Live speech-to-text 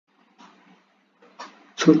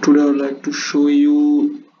So today I would like to show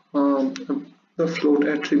you the float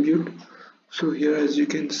attribute. So here, as you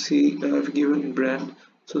can see, I've given brand.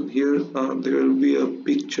 So here there will be a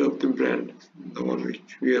picture of the brand, the one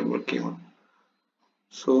which we are working on.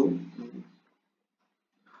 So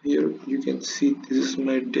here you can see this is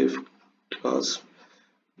my div class,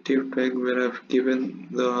 div tag, where I've given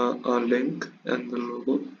the link and the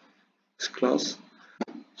logo this class.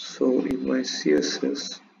 So in my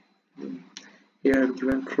CSS, here I've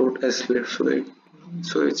given float as left,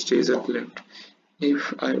 so it stays at left.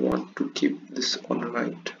 If I want to keep this on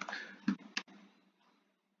right,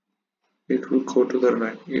 it will go to the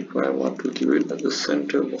right. If I want to keep it at the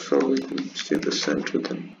center, most probably it will stay at the center,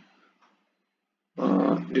 then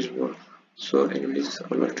this work. So anyways, I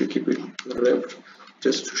would like to keep it to the left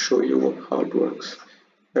just to show you how it works.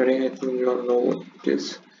 Padding, I think you all know what it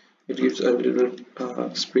is. It gives a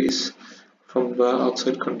little space from the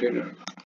outside container.